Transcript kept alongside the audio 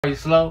you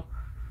slow?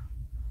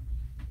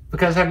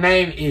 Because her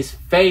name is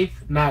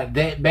Faith, not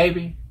That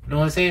Baby. You know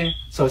what I'm saying?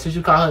 So since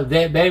you call her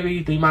That Baby,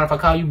 do you mind if I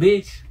call you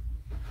bitch?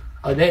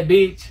 Or that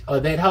bitch? Or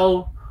that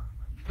hoe?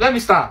 Let me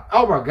stop.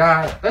 Oh my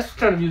God. Let's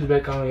turn the music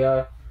back on,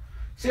 y'all.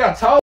 See, I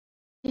told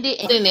you.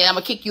 In there, I'm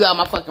gonna kick you out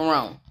my fucking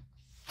room.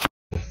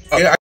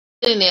 Yeah.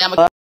 In there,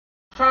 I'm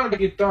trying to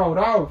get thrown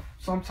off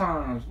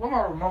sometimes. Where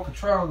my remote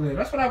control is?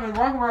 That's what I've been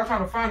walking around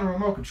trying to find the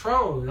remote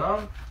control,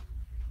 y'all.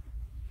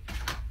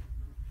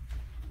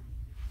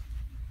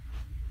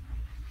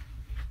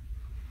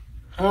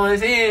 On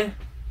his end.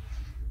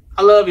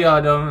 I love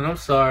y'all though, and I'm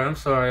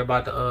sorry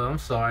about the I'm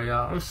sorry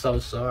y'all. I'm so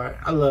sorry.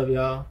 I love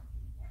y'all.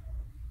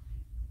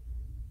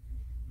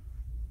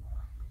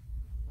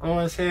 I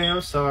want to say I'm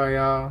sorry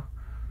y'all,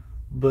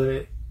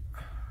 but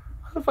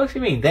what the fuck she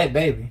mean that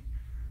baby?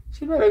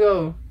 She better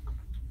go.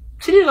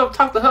 She need to go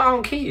talk to her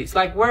own kids.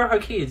 Like, where are her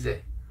kids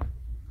at?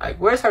 Like,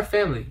 where's her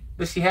family?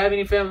 Does she have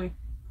any family?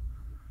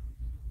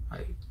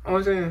 Like, I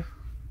want to say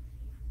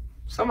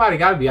somebody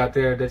got to be out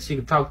there that she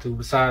can talk to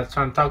besides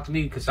trying to talk to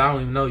me, because I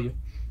don't even know you.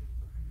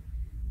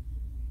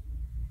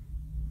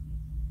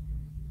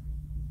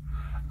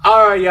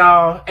 Alright,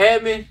 y'all.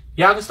 Admin,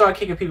 y'all can start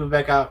kicking people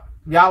back out.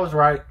 Y'all was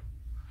right.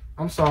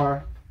 I'm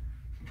sorry.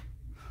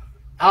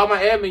 All my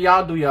admin,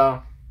 y'all do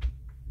y'all.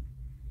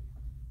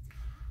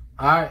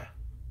 Alright.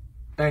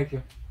 Thank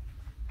you.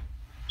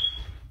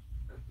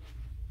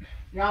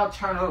 Y'all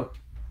turn up.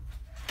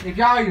 If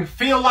y'all even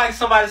feel like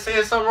somebody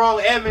saying something wrong,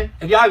 admin,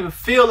 if y'all even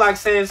feel like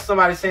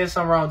somebody saying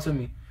something wrong to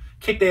me,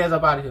 kick their ass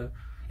up out of here.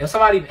 If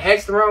somebody even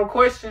asked the wrong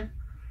question,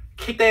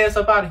 kick their ass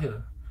up out of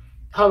here.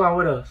 Hold on,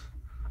 what else?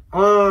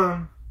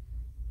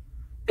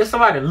 If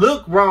somebody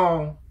look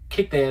wrong,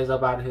 kick their ass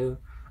up out of here.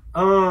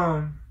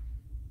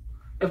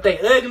 If they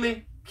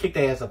ugly, kick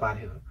their ass up out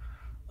of here.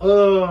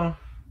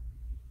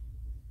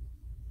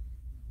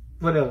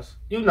 What else?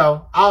 You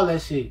know, all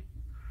that shit.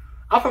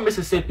 I'm from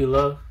Mississippi,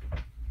 love.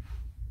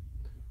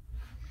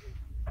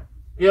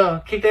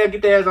 Yeah, get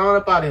their ass on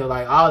up out of here.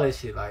 Like, all that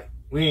shit. Like,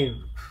 we ain't,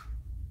 know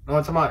what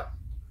I'm talking about?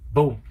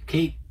 Boom.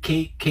 Keep.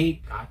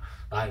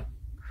 Like,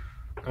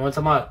 know what I'm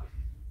talking about?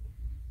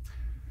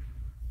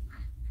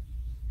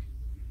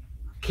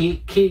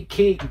 Kick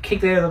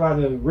their ass up out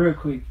of there real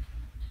quick.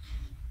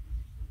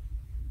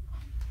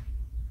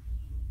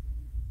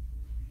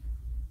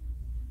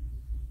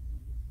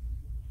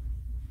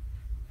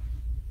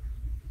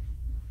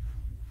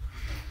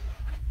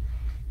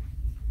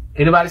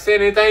 Anybody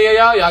saying anything,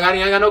 y'all? Y'all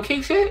ain't got no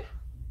kicks yet?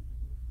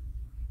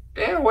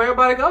 Damn, where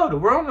everybody go? The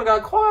room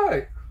got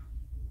quiet.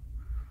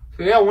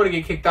 So they don't want to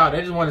get kicked out.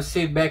 They just want to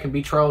sit back and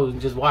be trolls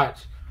and just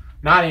watch.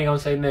 Now they ain't gonna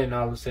say nothing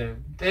all of a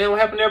sudden. Damn,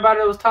 what happened to everybody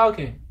that was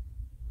talking?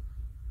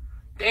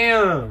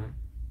 Damn.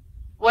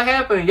 What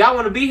happened? Y'all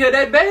want to be here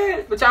that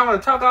bad? But y'all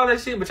want to talk all that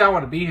shit, but y'all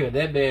want to be here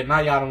that bad. Now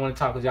y'all don't want to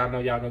talk because y'all know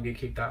y'all gonna get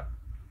kicked out.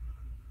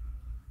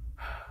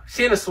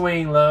 She in a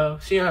swing,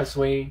 love. She in her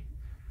swing.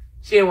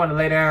 She didn't want to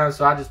lay down,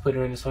 so I just put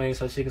her in the swing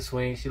so she can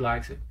swing. She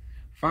likes it.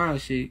 Fine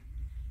shit.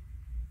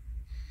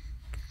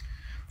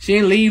 She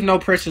didn't leave no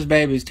precious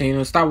babies,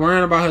 Tina. Stop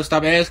worrying about her.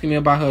 Stop asking me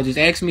about her. Just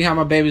ask me how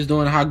my baby's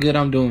doing and how good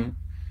I'm doing.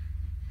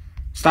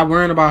 Stop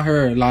worrying about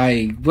her.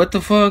 Like, what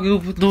the fuck?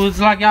 It's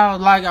like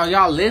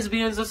y'all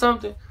lesbians or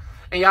something?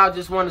 And y'all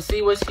just want to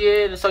see what she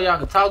is and so y'all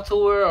can talk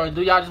to her? Or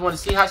do y'all just want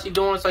to see how she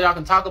doing so y'all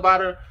can talk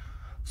about her?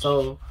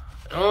 So,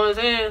 you know what I'm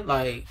saying?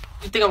 Like,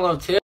 you think I'm going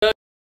to tell you?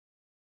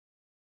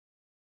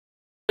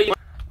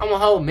 I'm a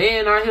whole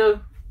man out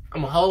here.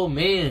 I'm a whole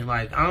man.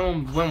 Like, I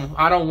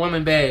don't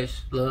woman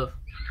bash, love.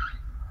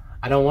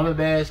 I don't woman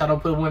bash. I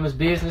don't put women's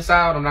business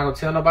out. I'm not gonna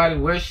tell nobody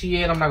where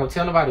she at. I'm not gonna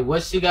tell nobody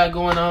what she got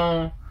going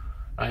on.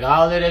 Like,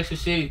 all that extra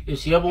shit. If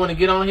she ever want to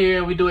get on here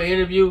and we do an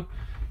interview,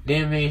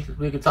 then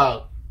we can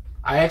talk.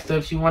 I asked her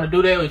if she want to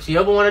do that. If she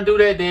ever want to do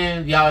that,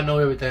 then y'all know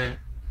everything.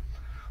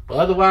 But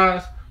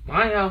otherwise,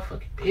 mind y'all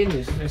fucking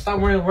business. And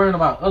stop worrying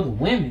about other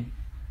women.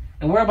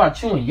 And worry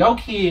about you and your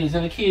kids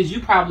and the kids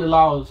you probably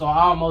lost or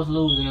almost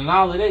losing and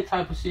all of that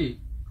type of shit.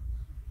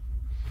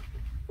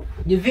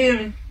 You feel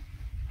me?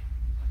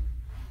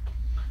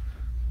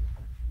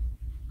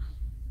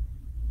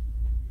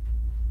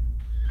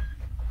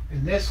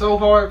 And that's so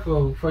hard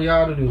for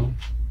y'all to do.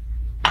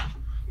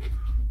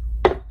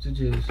 To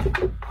just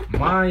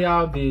mind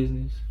y'all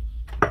business.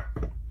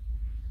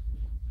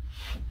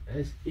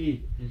 That's it.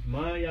 Just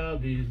mind y'all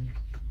business.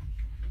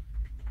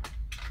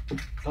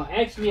 So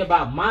ask me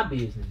about my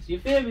business. You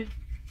feel me?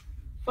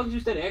 Fuck you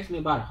instead of asking me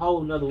about a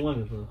whole nother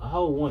woman for a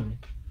whole woman.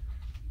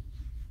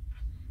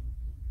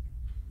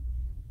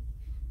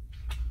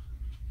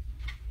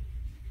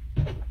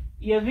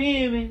 You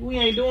feel me? We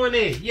ain't doing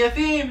that. You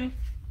feel me?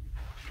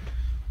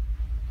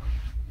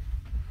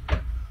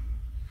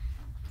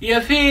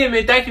 You feel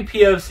me? Thank you,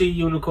 PFC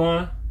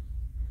Unicorn.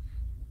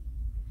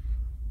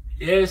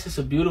 Yes, it's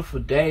a beautiful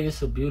day.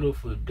 It's a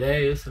beautiful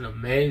day. It's an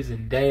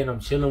amazing day. And I'm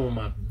chilling with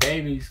my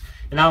babies.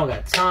 And I don't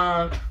got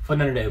time for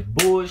none of that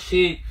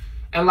bullshit.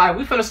 And like,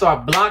 we finna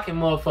start blocking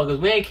motherfuckers.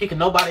 We ain't kicking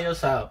nobody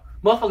else out.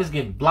 Motherfuckers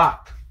getting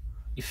blocked.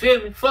 You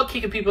feel me? Fuck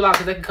kicking people out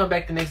because they can come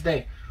back the next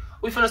day.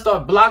 We finna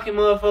start blocking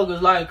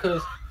motherfuckers, like,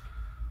 cause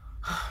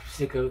I'm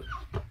sick of it.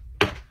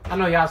 I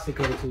know y'all sick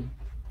of it too.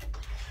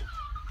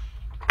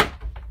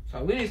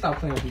 So we need to stop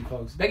playing with these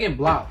folks. They getting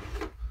blocked.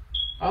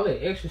 All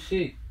that extra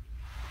shit,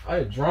 all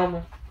that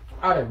drama,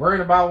 all that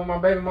worrying about what my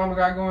baby mama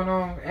got going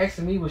on,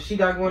 asking me what she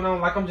got going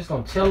on, like I'm just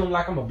gonna tell them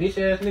like I'm a bitch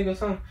ass nigga or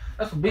something.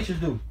 That's what bitches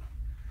do.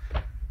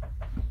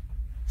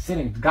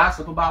 Sending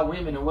gossip about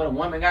women and what a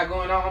woman got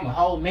going on. I'm a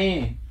whole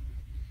man.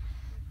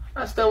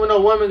 I'm not studying what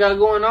no woman got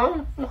going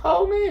on. I'm a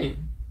whole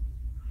man.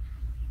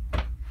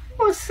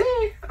 What's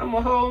saying? I'm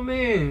a whole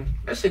man.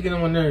 That shit get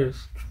on my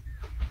nerves.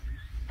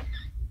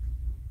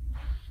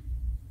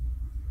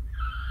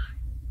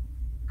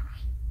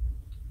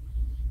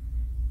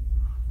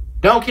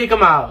 Don't kick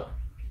him out.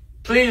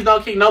 Please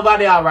don't kick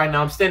nobody out right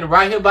now. I'm standing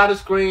right here by the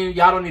screen.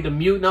 Y'all don't need to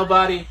mute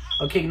nobody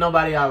or kick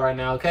nobody out right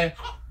now, okay?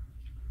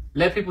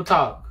 Let people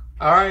talk,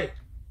 all right?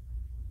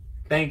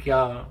 Thank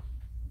y'all.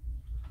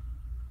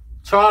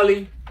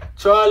 Charlie,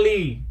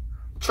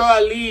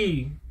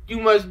 you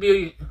must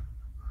be...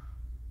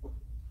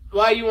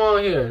 Why you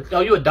on here? Oh,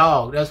 you a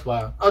dog, that's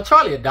why. Oh,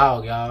 Charlie a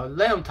dog, y'all.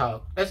 Let him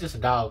talk. That's just a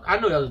dog. I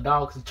knew that was a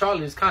dog because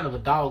Charlie is kind of a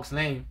dog's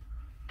name.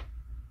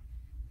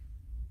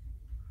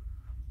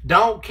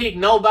 Don't kick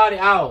nobody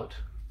out.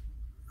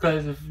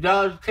 Cause if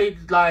y'all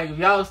kick, like, if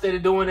y'all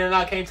started doing it and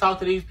I can't talk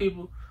to these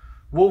people,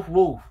 woof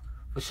woof.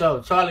 For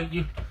sure.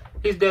 Charlie,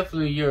 he's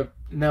definitely your,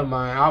 never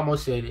mind. I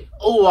almost said it.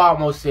 Oh, I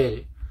almost said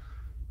it.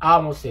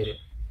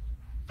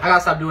 I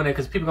gotta stop doing that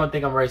because people gonna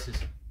think I'm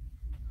racist.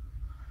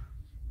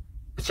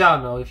 But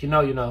y'all know, if you know,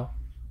 you know.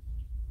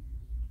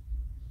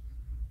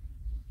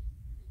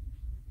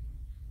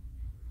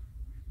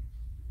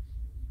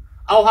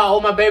 Oh, how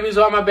old my babies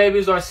are? My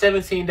babies are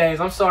 17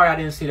 days. I'm sorry I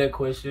didn't see that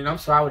question. I'm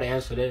sorry I would have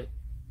answered it.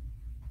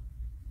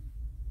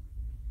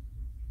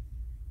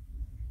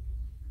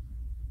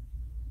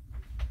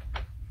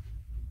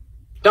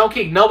 Don't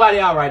kick nobody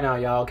out right now,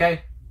 y'all,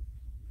 okay?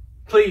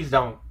 Please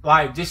don't.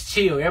 Like, just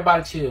chill.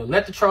 Everybody chill.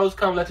 Let the trolls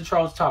come. Let the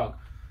trolls talk.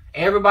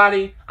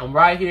 Everybody, I'm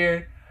right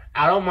here.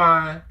 I don't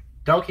mind.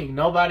 Don't kick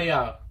nobody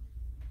out.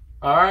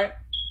 All right?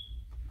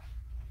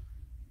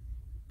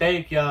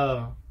 Thank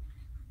y'all.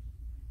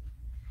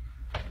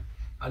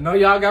 I know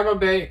y'all got my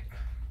back,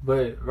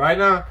 but right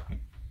now,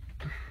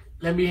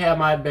 let me have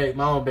my back,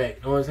 my own back.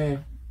 You know what I'm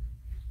saying?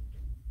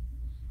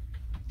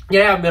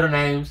 Yeah, I have middle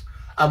names.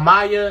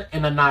 Amaya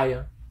and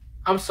Anaya.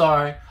 I'm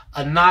sorry.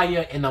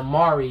 Anaya and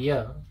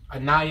Amaria.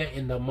 Anaya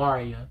and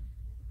Amaria.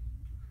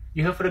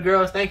 You here for the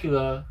girls? Thank you,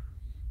 love.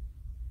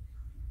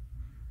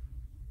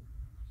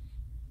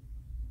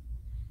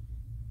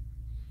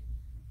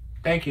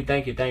 Thank you.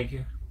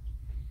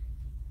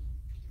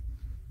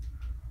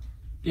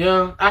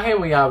 Yeah, I hate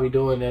when y'all be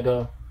doing that,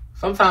 though.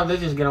 Sometimes they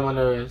just get on my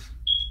nerves.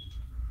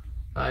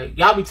 Like,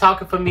 y'all be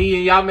talking for me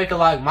and y'all make it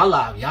like my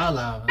life, y'all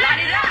live.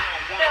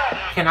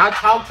 Can I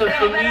talk to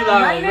for me?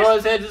 Like, you know what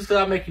I'm saying? Just because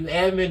I make you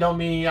admin don't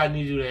mean I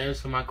need you to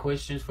answer my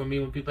questions for me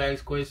when people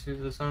ask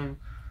questions or something.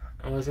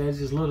 You know what I'm saying? It's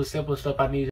just little simple stuff I need.